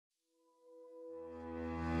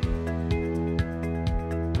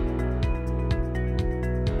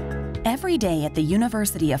Every day at the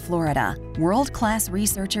University of Florida, world-class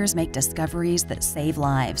researchers make discoveries that save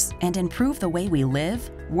lives and improve the way we live,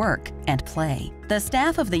 work, and play. The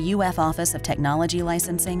staff of the UF Office of Technology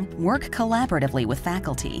Licensing work collaboratively with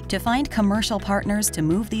faculty to find commercial partners to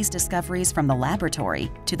move these discoveries from the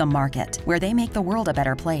laboratory to the market, where they make the world a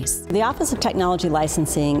better place. The Office of Technology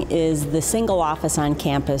Licensing is the single office on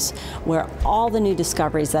campus where all the new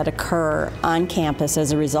discoveries that occur on campus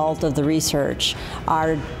as a result of the research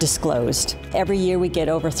are disclosed. Every year we get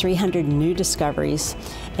over 300 new discoveries,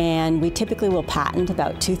 and we typically will patent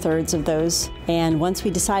about 2/3 of those. And once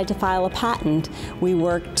we decide to file a patent, we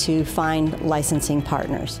work to find licensing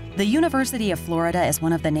partners. The University of Florida is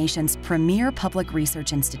one of the nation's premier public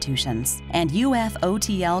research institutions, and UF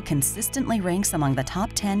OTL consistently ranks among the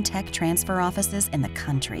top 10 tech transfer offices in the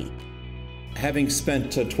country. Having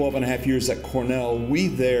spent 12 and a half years at Cornell, we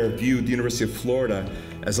there viewed the University of Florida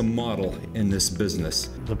as a model in this business.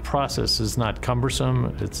 The process is not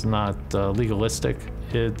cumbersome, it's not legalistic,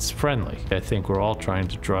 it's friendly. I think we're all trying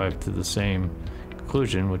to drive to the same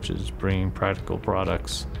conclusion, which is bringing practical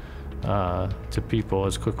products to people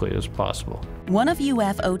as quickly as possible. One of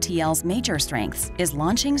UF OTL's major strengths is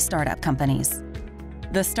launching startup companies.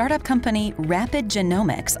 The startup company Rapid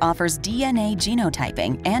Genomics offers DNA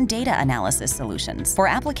genotyping and data analysis solutions for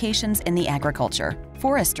applications in the agriculture,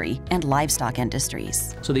 forestry, and livestock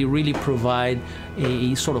industries. So they really provide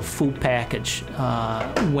a sort of full package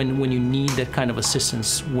when you need that kind of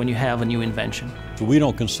assistance when you have a new invention. We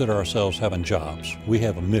don't consider ourselves having jobs. We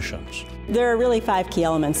have missions. There are really 5 key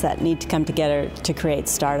elements that need to come together to create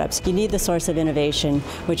startups. You need the source of innovation,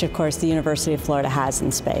 which of course the University of Florida has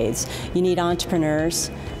in spades. You need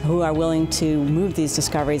entrepreneurs who are willing to move these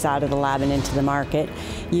discoveries out of the lab and into the market.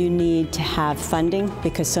 You need to have funding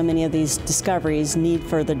because so many of these discoveries need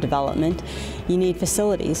further development. You need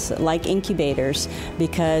facilities like incubators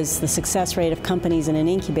because the success rate of companies in an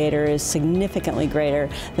incubator is significantly greater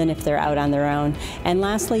than if they're out on their own. And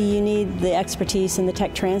lastly, you need the expertise in the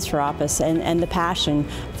tech transfer office and the passion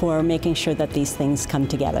for making sure that these things come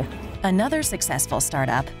together. Another successful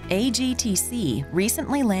startup, AGTC,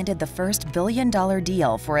 recently landed the first billion-dollar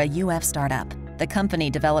deal for a UF startup. The company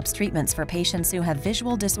develops treatments for patients who have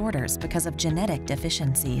visual disorders because of genetic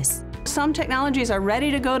deficiencies. Some technologies are ready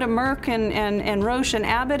to go to Merck and Roche and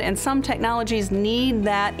Abbott, and some technologies need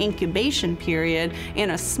that incubation period in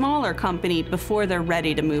a smaller company before they're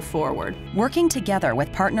ready to move forward. Working together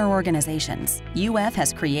with partner organizations, UF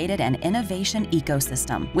has created an innovation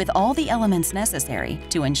ecosystem with all the elements necessary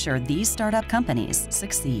to ensure these startup companies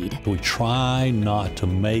succeed. We try not to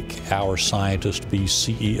make our scientists be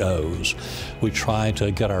CEOs. We try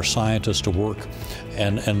to get our scientists to work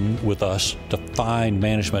and with us to find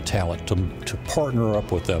management talent, to partner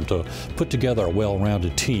up with them, to put together a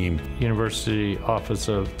well-rounded team. University Office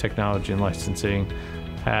of Technology and Licensing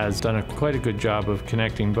has done quite a good job of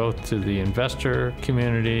connecting both to the investor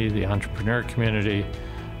community, the entrepreneur community,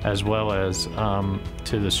 as well as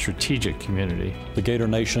to the strategic community. The Gator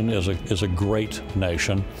Nation is a great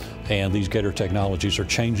nation, and these Gator technologies are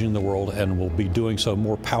changing the world and will be doing so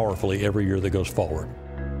more powerfully every year that goes forward.